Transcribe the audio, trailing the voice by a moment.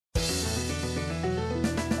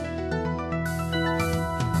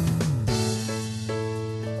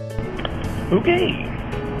Okay,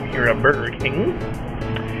 here at Burger King,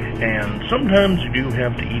 and sometimes you do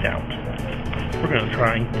have to eat out. We're going to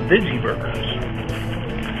try Veggie Burgers.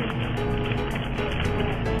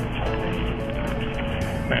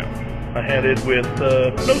 Now, I had it with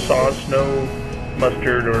no sauce, no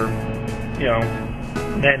mustard or,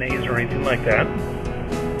 mayonnaise or anything like that.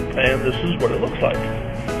 And this is what it looks like.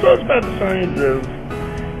 So it's about the size of,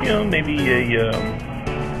 maybe a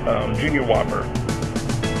Junior Whopper.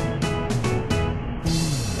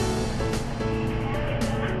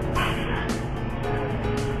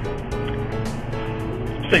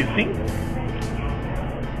 Tasty.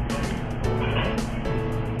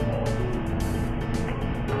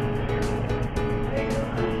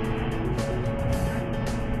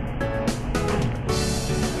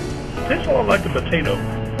 Tastes a lot like the potato.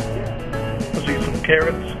 I see some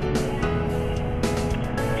carrots,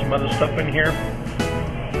 some other stuff in here,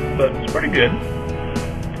 but it's pretty good.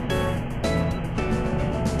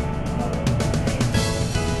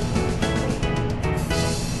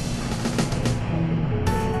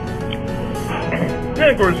 And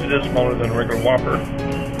of course it is smaller than a regular Whopper.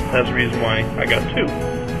 That's the reason why I got two.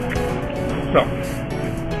 So,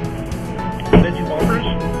 Veggie Whoppers,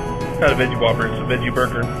 not a Veggie Whopper, it's a Veggie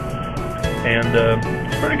Burger. And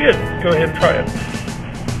it's pretty good. Go ahead and try it.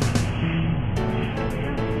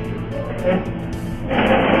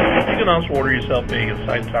 You can also order yourself a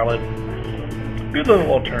side salad. Good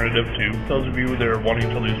little alternative to those of you that are wanting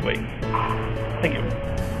to lose weight. Thank you.